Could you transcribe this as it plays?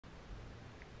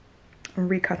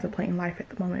recontemplating life at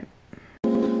the moment.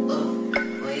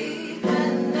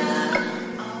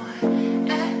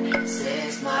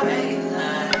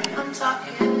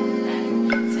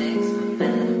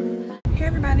 Hey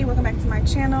everybody, welcome back to my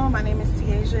channel. My name is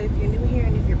Tiaja. If you're new here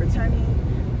and if you're returning,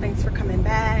 thanks for coming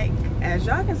back. As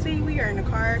y'all can see, we are in the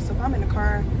car, so if I'm in the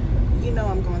car, you know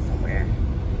I'm going somewhere.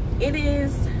 It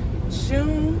is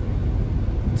June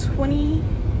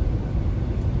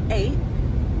 28th.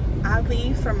 I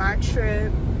leave for my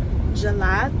trip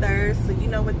July 3rd, so you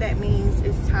know what that means.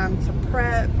 It's time to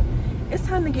prep. It's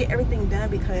time to get everything done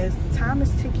because time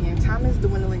is ticking, time is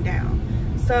dwindling down.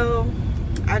 So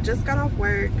I just got off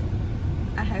work.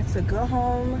 I had to go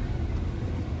home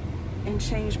and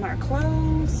change my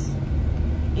clothes,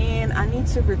 and I need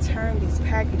to return these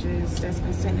packages that's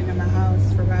been sitting in my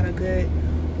house for about a good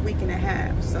week and a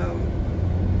half. So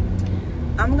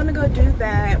I'm gonna go do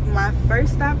that. My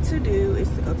first stop to do is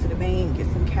to go to the bank, get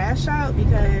some cash out,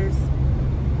 because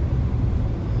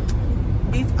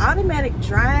these automatic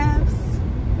drives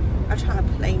are trying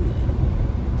to play me.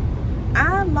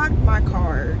 I locked my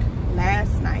card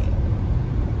last night,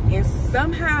 and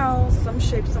somehow, some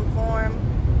shape, some form,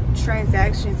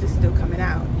 transactions is still coming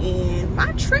out, and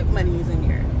my trip money is in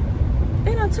here.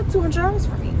 They done took $200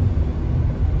 from me.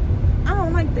 I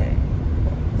don't like that.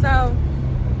 So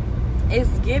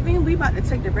it's giving, we about to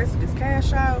take the rest of this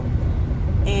cash out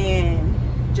and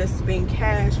just spend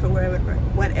cash for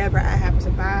whatever I have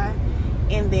to buy,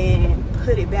 and then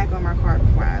put it back on my card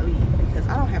before I leave, because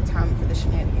I don't have time for the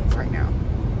shenanigans right now.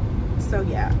 So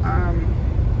yeah,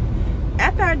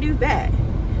 after I do that,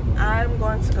 I'm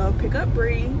going to go pick up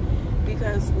Bree,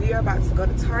 because we are about to go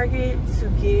to Target to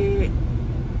get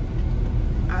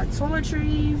our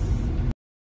toiletries.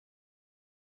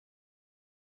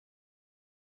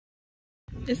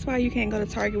 This is why you can't go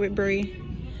to Target with Bree.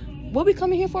 What we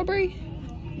coming here for, Bree?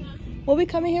 What we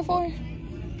coming here for?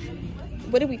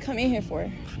 What did we come in here for?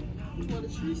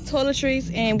 Toiletries.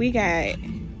 Toiletries, and we got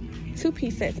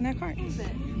 2-piece sets in that cart.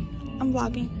 I'm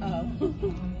vlogging. Oh.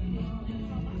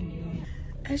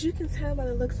 As you can tell by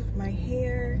the looks of my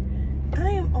hair, I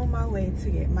am on my way to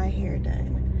get my hair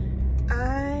done.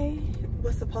 I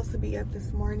was supposed to be up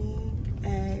this morning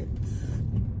at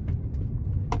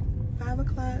 5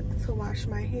 o'clock to wash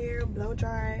my hair, blow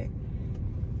dry,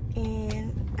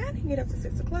 and I didn't get up to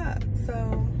 6 o'clock.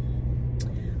 So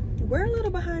we're a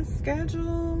little behind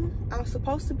schedule. I was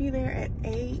supposed to be there at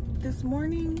 8 this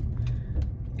morning.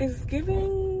 It's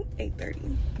giving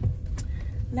 8:30.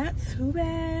 Not too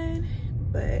bad,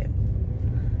 but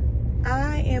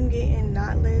I am getting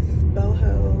knotless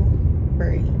boho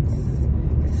braids.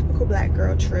 The typical black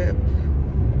girl trip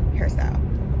hairstyle.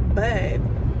 But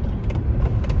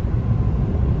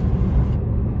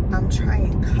I'm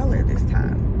trying color this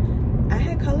time. I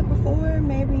had color before,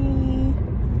 maybe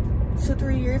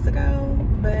 2-3 years ago,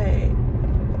 but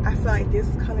I feel like this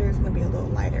color is gonna be a little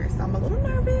lighter, so I'm a little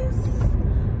nervous.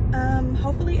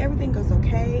 Hopefully everything goes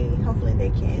okay. Hopefully they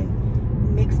can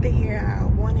mix the hair I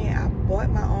wanted. I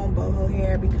bought my own boho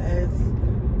hair because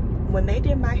when they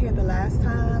did my hair the last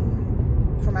time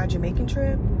for my Jamaican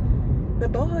trip, the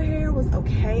boho hair was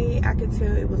okay. I could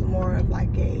tell it was more of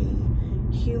like a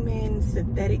human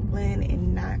synthetic blend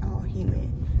and not all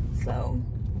human. So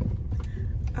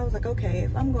I was like, okay,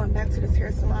 if I'm going back to this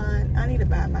hair salon, I need to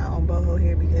buy my own boho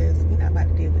hair, because we're not about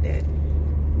to deal with that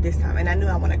this time. And I knew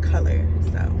I want to color,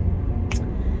 so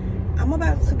I'm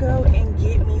about to go and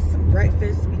get me some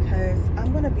breakfast because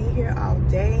I'm gonna be here all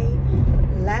day.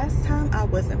 Last time I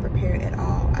wasn't prepared at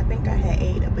all. I think I had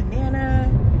ate a banana,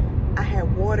 I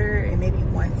had water, and maybe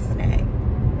one snack.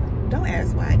 Don't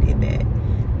ask why I did that.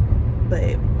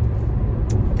 But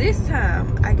this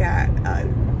time I got a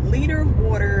liter of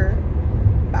water,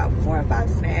 about 4 or 5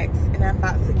 snacks, and I'm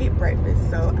about to get breakfast.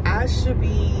 So I should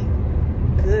be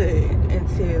good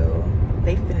until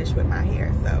they finish with my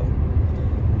hair. So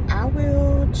I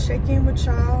will check in with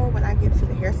y'all when I get to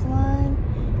the hair salon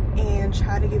and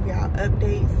try to give y'all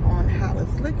updates on how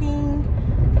it's looking,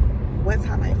 what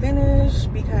time I finish,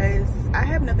 because I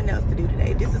have nothing else to do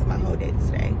today. This is my whole day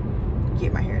today.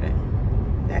 Get my hair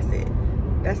done. That's it.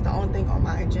 That's the only thing on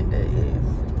my agenda,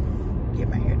 is get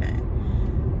my hair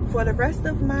done. For the rest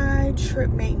of my trip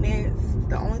maintenance,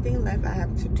 the only thing left I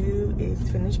have to do is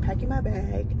finish packing my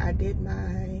bag. I did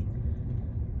my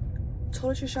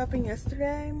toiletry shopping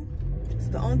yesterday, so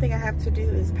the only thing I have to do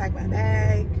is pack my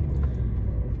bag,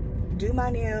 do my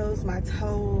nails, my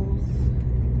toes,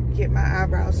 get my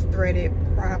eyebrows threaded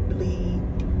probably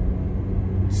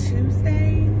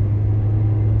Tuesday.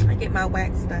 I get my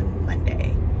wax done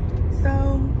Monday.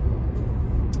 So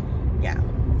yeah,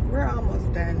 we're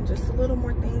almost done. Just a little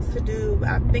more things to do.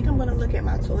 I think I'm gonna look at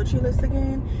my toiletry list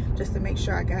again just to make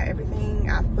sure I got everything.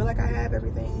 I feel like I have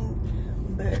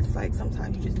everything, but it's like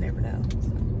sometimes you just never know.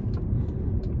 So,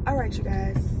 all right, you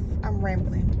guys, I'm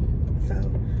rambling. So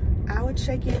I will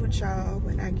check in with y'all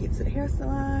when I get to the hair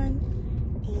salon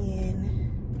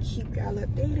and keep y'all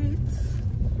updated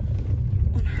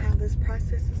on how this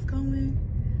process is going.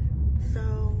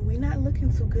 So we're not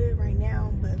looking too good right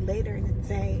now, but later in the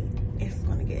day it's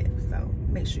gonna get, so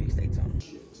make sure you stay tuned.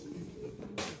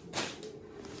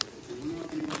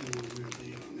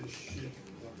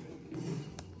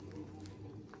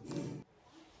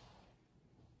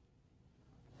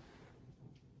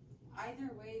 Either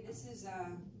way, this is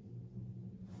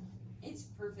it's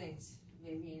perfect,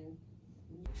 Vivian.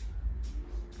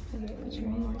 Okay, put your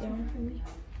hand down for me.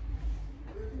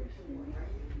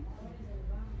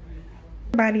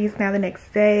 Everybody, it's now the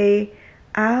next day.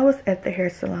 I was at the hair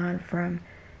salon from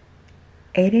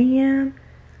 8 a.m.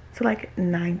 to like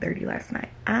 9:30 last night.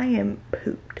 I am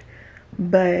pooped,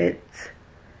 but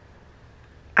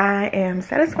I am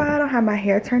satisfied on how my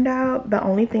hair turned out. The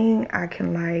only thing I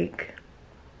can like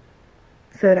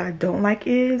say that I don't like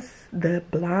is the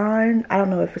blonde. I don't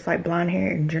know if it's like blonde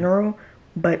hair in general,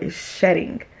 but it's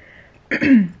shedding.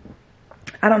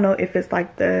 I don't know if it's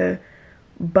like the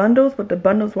bundles, but the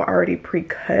bundles were already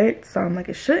pre-cut, so I'm like,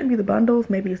 it shouldn't be the bundles,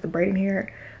 maybe it's the braiding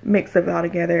hair, mix of it all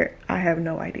together. I have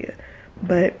no idea,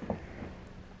 but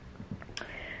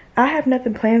I have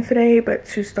nothing planned today but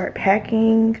to start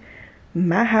packing.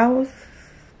 My house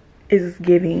is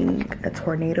giving a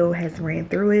tornado has ran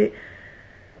through it,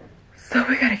 so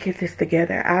we gotta get this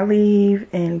together. I leave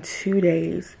in 2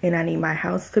 days and I need my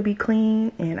house to be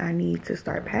clean and I need to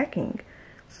start packing.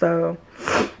 So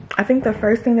I think the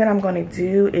first thing that I'm going to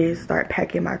do is start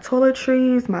packing my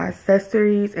toiletries, my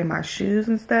accessories, and my shoes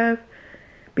and stuff,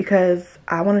 because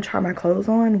I want to try my clothes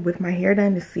on with my hair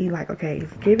done to see like, okay,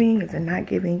 is it giving, is it not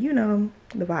giving, you know,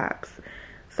 the vibes.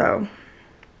 So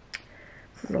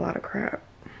this is a lot of crap.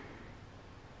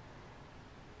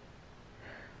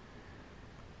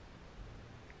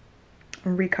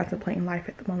 I'm recontemplating life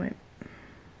at the moment.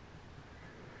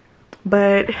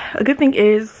 But a good thing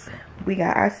is we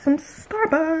got us some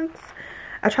Starbucks.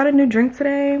 I tried a new drink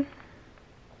today.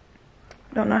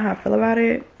 Don't know how I feel about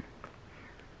it.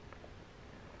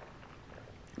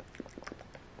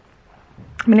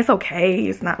 I mean, it's okay.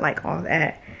 It's not like all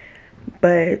that.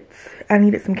 But I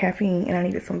needed some caffeine and I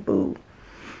needed some food.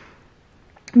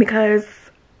 Because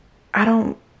I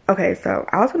don't... Okay, so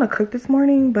I was going to cook this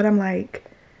morning, but I'm like,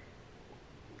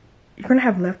 you're gonna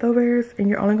have leftovers and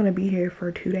you're only gonna be here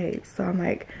for 2 days. So I'm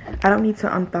like, I don't need to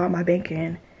unthaw my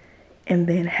bacon and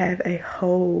then have a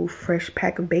whole fresh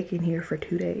pack of bacon here for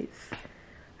 2 days.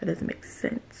 That doesn't make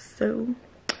sense. So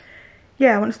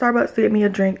yeah, I went to Starbucks to get me a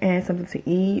drink and something to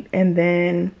eat, and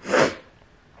then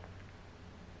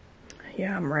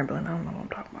yeah, I'm rambling. I don't know what I'm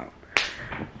talking about.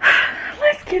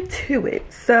 Let's get to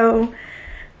it. So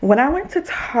when I went to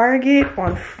Target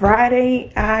on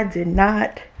Friday, I did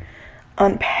not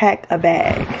unpack a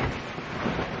bag.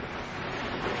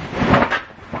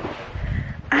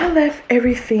 I left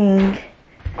everything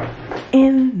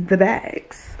in the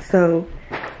bags. So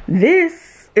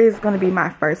this is going to be my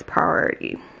first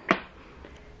priority,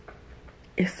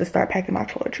 is to start packing my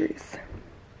toiletries.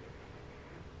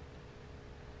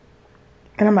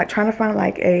 And I'm like trying to find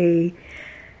like a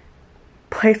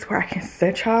place where I can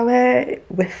set y'all at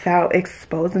without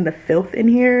exposing the filth in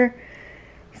here.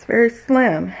 It's very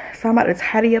slim. So I'm about to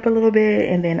tidy up a little bit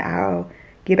and then I'll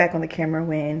get back on the camera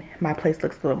when my place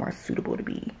looks a little more suitable to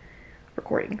be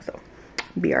recording. So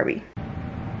BRB.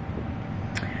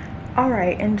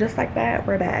 Alright, and just like that,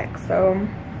 we're back. So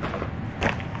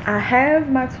I have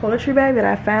my toiletry bag that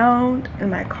I found in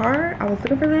my car. I was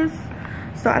looking for this.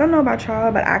 So I don't know about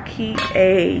y'all, but I keep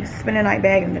a spend a night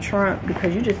bag in the trunk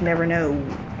because you just never know.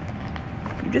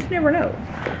 You just never know.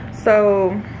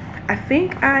 So I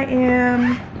think I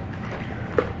am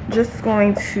just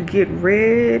going to get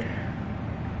rid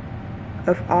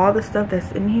of all the stuff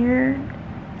that's in here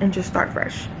and just start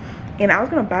fresh. And I was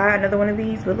gonna buy another one of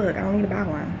these, but look, I don't need to buy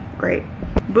one. Great.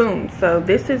 Boom. So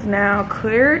this is now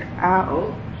cleared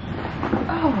out.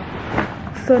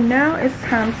 Oh, so now it's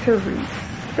time to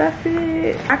restuff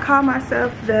it. I call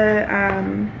myself the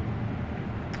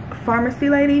pharmacy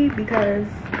lady because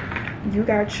you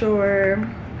got your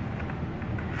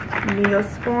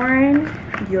Neosporin,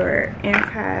 your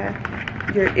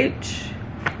your itch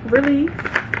relief,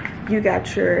 you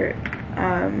got your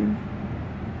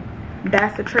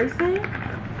bacitracin,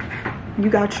 you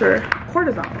got your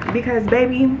cortisone, because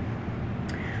baby,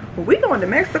 we going to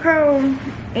Mexico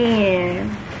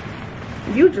and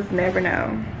you just never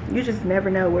know. You just never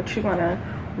know what you're gonna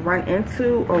run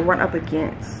into or run up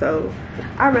against. So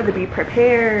I'd rather be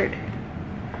prepared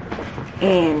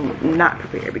and not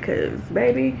prepared, because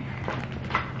baby,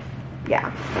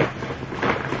 yeah.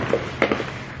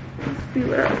 Let's see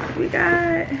what else we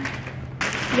got.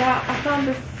 Yeah, I found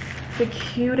the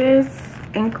cutest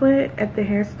anklet at the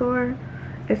hair store.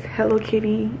 It's Hello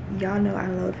Kitty. Y'all know I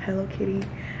love Hello Kitty.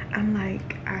 I'm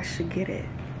like, I should get it,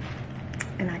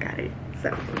 and I got it.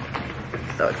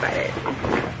 So excited.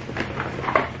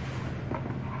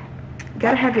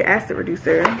 Gotta have your acid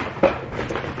reducer.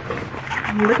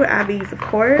 Liquid IVs, of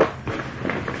course.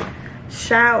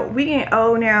 We getting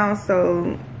old now,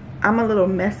 so I'm a little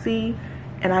messy,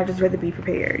 and I just rather be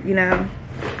prepared, you know,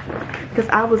 because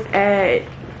I was at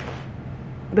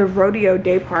the rodeo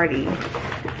day party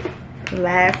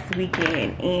last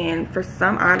weekend, and for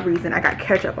some odd reason I got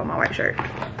ketchup on my white shirt,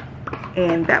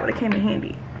 and that would have came in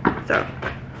handy. So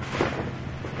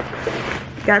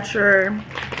got your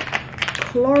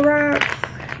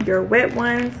Clorox, your wet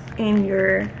ones, and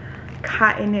your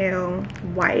Cottonelle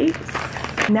wipes.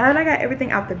 Now that I got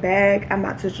everything out the bag, I'm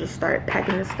about to just start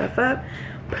packing this stuff up,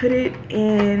 put it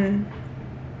in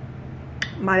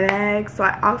my bag. So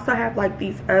I also have like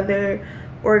these other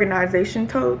organization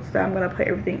totes that I'm gonna put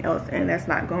everything else in that's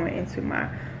not going into my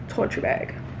toiletry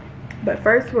bag. But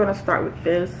first we're gonna start with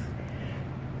this,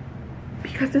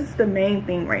 because this is the main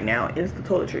thing right now, is the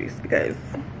toiletries, because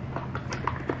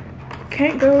you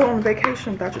can't go on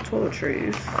vacation without your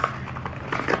toiletries.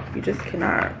 You just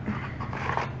cannot.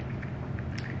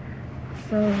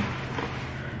 So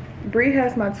Bree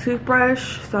has my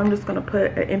toothbrush, so I'm just gonna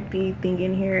put an empty thing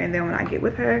in here, and then when I get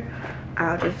with her,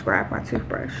 I'll just grab my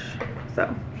toothbrush.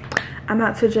 So I'm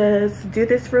about to just do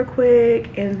this real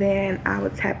quick, and then I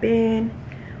will tap in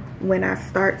when I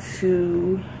start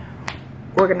to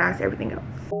organize everything else.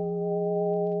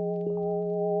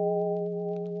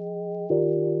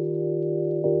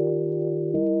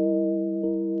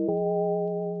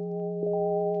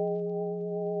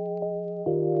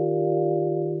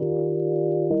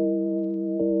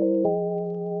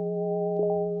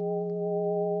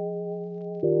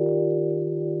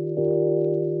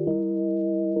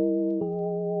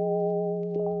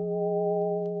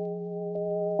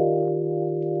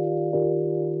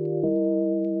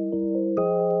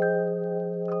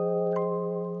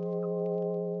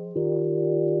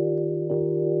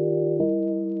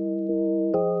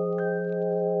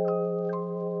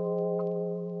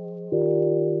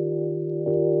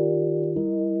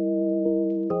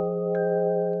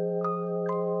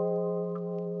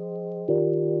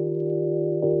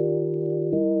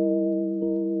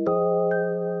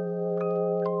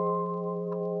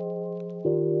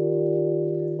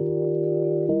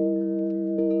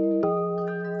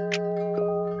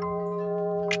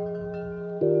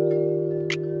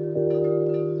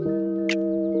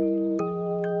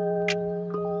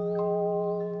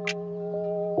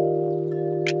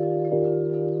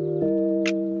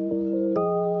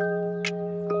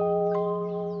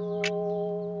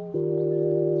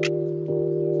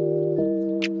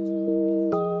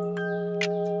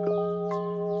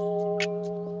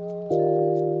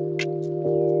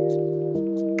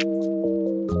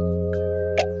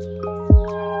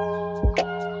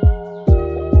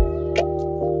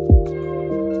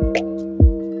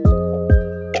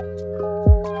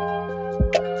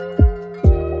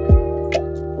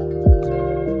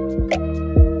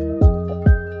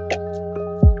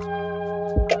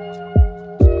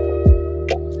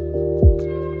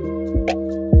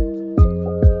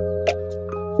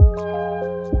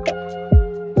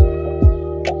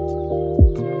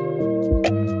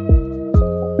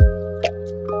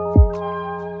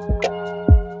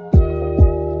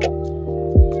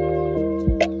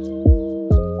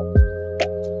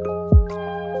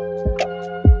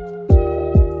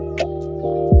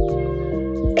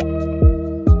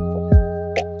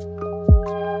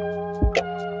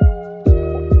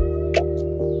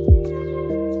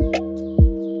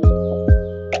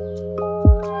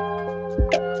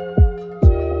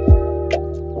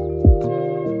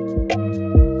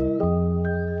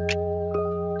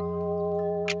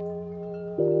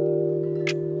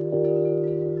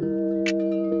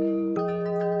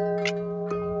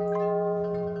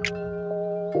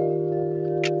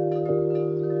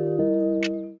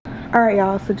 All right,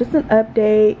 y'all, so just an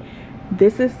update.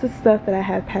 This is the stuff that I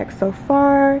have packed so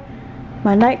far.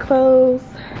 My night clothes,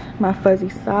 my fuzzy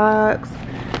socks.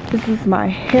 This is my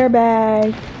hair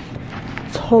bag,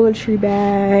 toiletry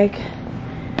bag.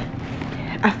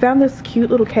 I found this cute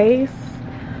little case.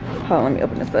 Hold on, let me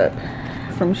open this up.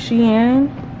 From Shein.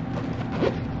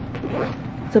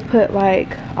 to put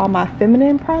like all my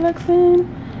feminine products in,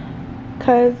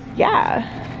 cause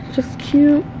yeah, just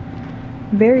cute,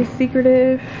 very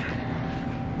secretive.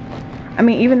 I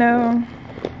mean, even though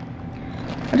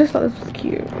I just thought this was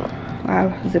cute.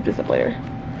 I'll zip this up later.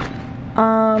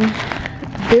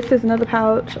 This is another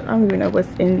pouch. I don't even know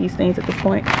what's in these things at this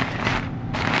point.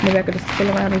 Maybe I could just spin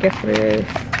around and guess what it is.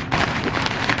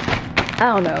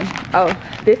 I don't know. Oh,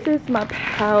 this is my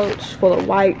pouch full of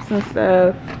wipes and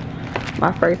stuff.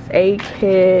 My first aid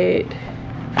kit.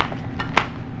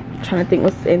 I'm trying to think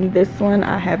what's in this one.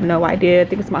 I have no idea. I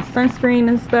think it's my sunscreen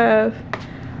and stuff.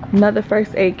 Another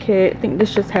first aid kit. I think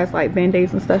this just has like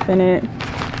band-aids and stuff in it.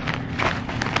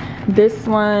 This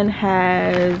one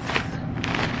has,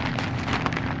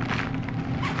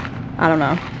 I don't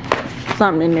know,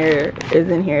 something in there is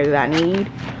in here that I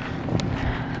need.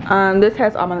 This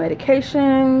has all my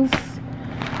medications.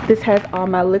 This has all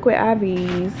my liquid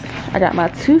IVs. I got my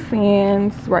 2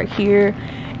 fans right here.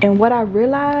 And what I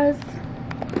realized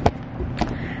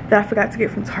that I forgot to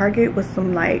get from Target was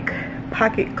some like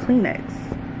pocket Kleenex.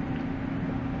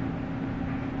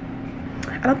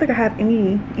 I don't think I have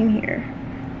any in here.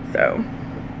 So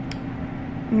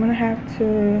I'm gonna have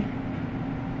to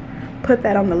put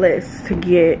that on the list to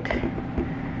get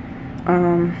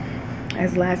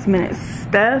as last minute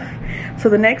stuff. So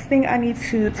the next thing I need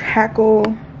to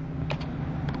tackle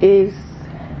is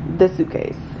the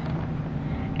suitcase.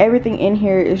 Everything in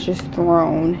here is just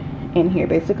thrown in here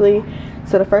basically.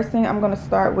 So the first thing I'm gonna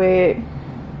start with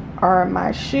are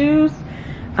my shoes.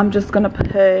 I'm just gonna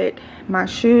put my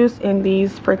shoes in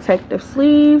these protective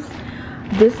sleeves.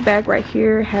 This bag right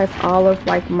here has all of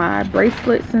like my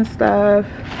bracelets and stuff.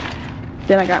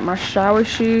 Then I got my shower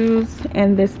shoes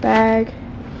in this bag.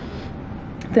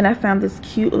 Then I found this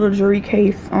cute little jewelry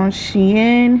case on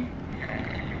Shein.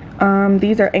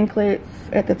 These are anklets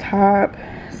at the top,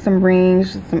 some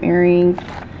rings, some earrings.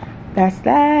 That's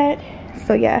that.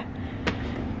 So yeah,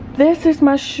 this is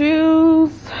my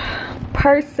shoes,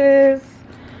 purses.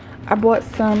 I bought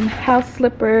some house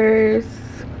slippers.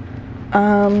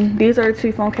 These are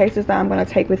 2 phone cases that I'm gonna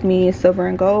take with me, silver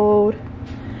and gold.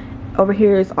 Over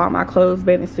here is all my clothes,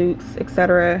 bathing suits,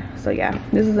 etc. So yeah,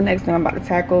 this is the next thing I'm about to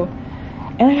tackle.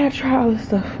 And I gotta try all this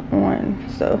stuff on.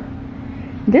 So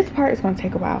this part is gonna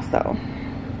take a while. So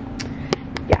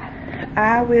yeah,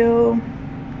 I will,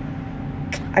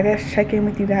 I guess, check in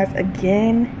with you guys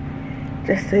again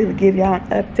just to give y'all an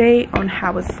update on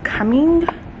how it's coming.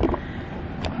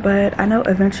 But I know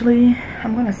eventually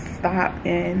I'm gonna stop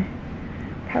and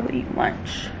probably eat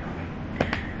lunch.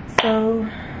 So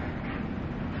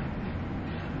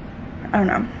I don't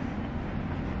know.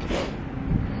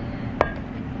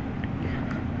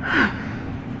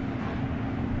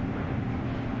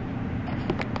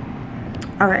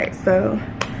 All right, so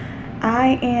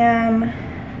I am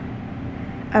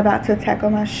about to tackle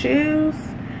my shoes.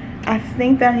 I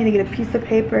think that I need to get a piece of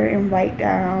paper and write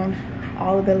down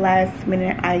all of the last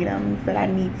minute items that I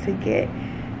need to get.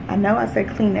 I know I said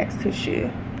Kleenex tissue.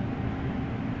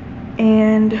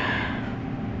 And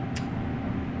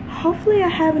hopefully I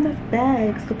have enough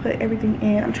bags to put everything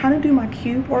in. I'm trying to do my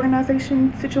cube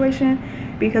organization situation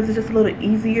because it's just a little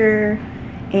easier.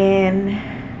 And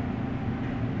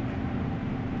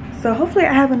so hopefully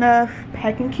I have enough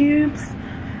packing cubes.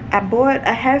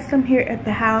 I had some here at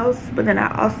the house, but then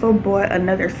I also bought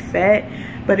another set.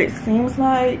 But it seems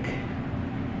like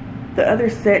the other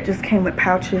set just came with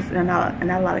pouches and not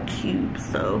a lot of cubes.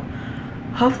 So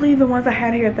hopefully the ones I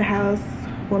had here at the house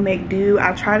will make do.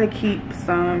 I'll try to keep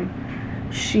some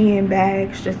Shein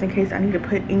bags just in case I need to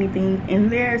put anything in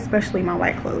there, especially my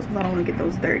white clothes, because I don't want to get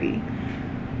those dirty.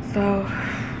 So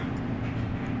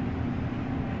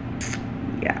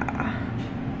yeah,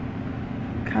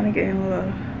 kind of getting a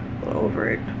little over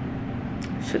it.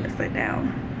 Shouldn't have sat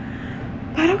down.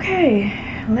 But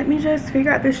okay, let me just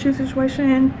figure out this shoe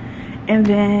situation, and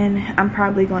then I'm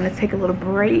probably going to take a little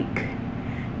break,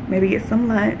 maybe get some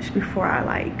lunch before I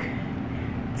like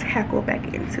tackle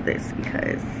back into this,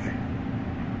 because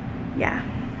yeah,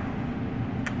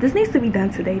 this needs to be done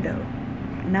today though,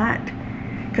 not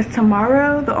because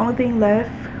tomorrow the only thing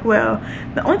left, well,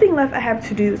 the only thing left I have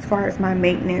to do as far as my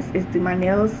maintenance is do my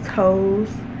nails, toes.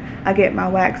 I get my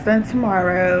wax done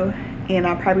tomorrow, and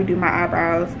I'll probably do my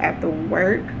eyebrows after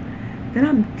work. Then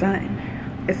I'm done.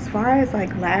 As far as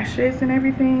like lashes and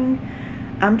everything,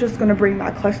 I'm just gonna bring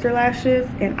my cluster lashes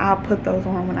and I'll put those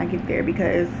on when I get there,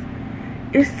 because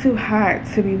it's too hot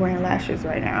to be wearing lashes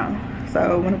right now.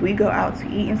 So when we go out to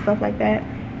eat and stuff like that,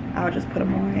 I'll just put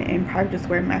them on and probably just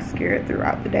wear mascara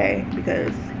throughout the day,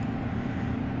 because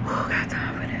who got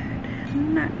time for that?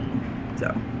 Not me.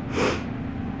 So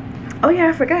Oh yeah,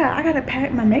 I forgot. I gotta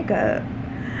pack my makeup.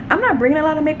 I'm not bringing a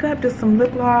lot of makeup, just some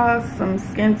lip gloss, some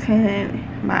skin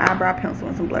tint, my eyebrow pencil,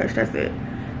 and some blush. That's it.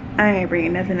 I ain't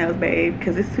bringing nothing else, babe,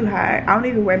 because it's too hot. I don't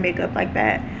even wear makeup like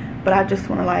that, but I just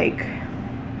want to, like,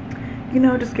 you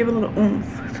know, just give a little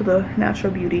oomph to the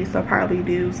natural beauty. So I'll probably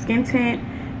do skin tint,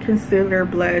 concealer,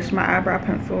 blush, my eyebrow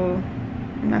pencil,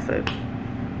 and that's it.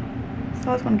 That's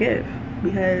all it's gonna give,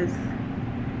 because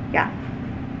yeah,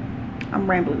 I'm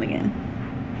rambling again.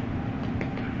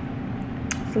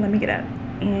 So let me get up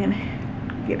and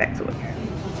get back to it.